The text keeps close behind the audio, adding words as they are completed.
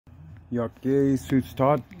Yake Suits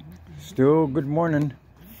Todd. Still good morning.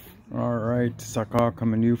 Alright, Saka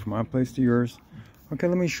coming to you from my place to yours. Okay,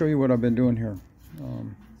 let me show you what I've been doing here.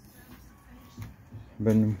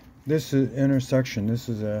 This is intersection. This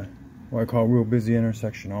is a what I call a real busy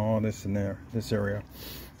intersection. All this in there, this area.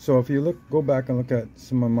 So if you go back and look at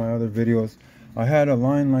some of my other videos, I had a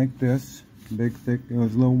line like this, big, thick. It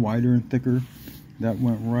was a little wider and thicker. That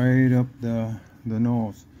went right up the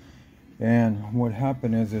nose. And what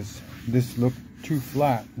happened is this looked too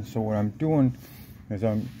flat. And so what I'm doing is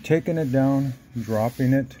I'm taking it down,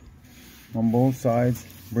 dropping it on both sides,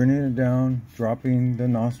 bringing it down, dropping the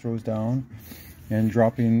nostrils down, and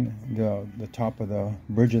dropping the top of the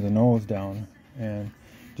bridge of the nose down, and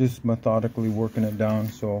just methodically working it down.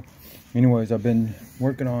 So anyways, I've been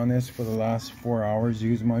working on this for the last 4 hours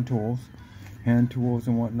using my tools, hand tools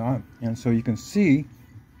and whatnot. And so you can see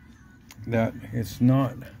that it's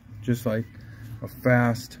not just like a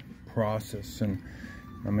fast process. And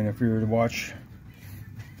I mean, if you were to watch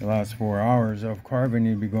the last 4 hours of carving,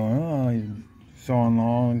 you'd be going, oh, you're sawing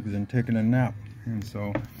logs and taking a nap. And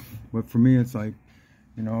so, but for me, it's like,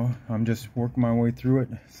 you know, I'm just working my way through it.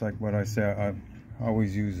 It's like what I say, I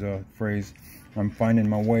always use a phrase, I'm finding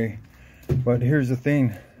my way. But here's the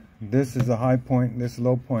thing, this is a high point, this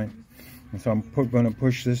low point. And so I'm going to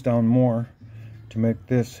push this down more to make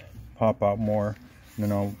this pop out more. And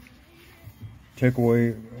then I'll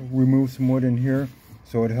remove some wood in here,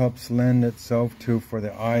 so it helps lend itself for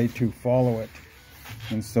the eye to follow it.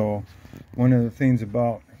 And so one of the things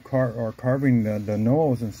about carving the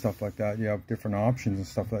nose and stuff like that, you have different options and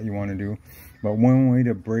stuff that you want to do. But one way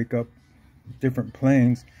to break up different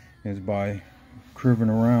planes is by curving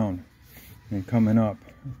around and coming up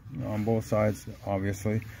on both sides,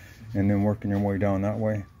 obviously, and then working your way down that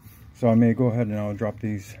way. So I may go ahead and I'll drop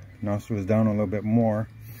these nostrils down a little bit more,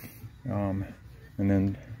 and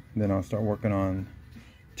then I'll start working on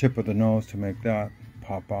tip of the nose to make that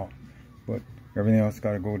pop out. But everything else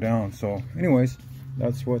got to go down. So anyways,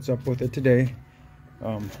 that's what's up with it today.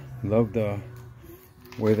 Love the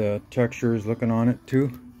way the texture is looking on it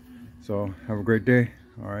too. So have a great day.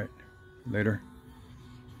 All right, later.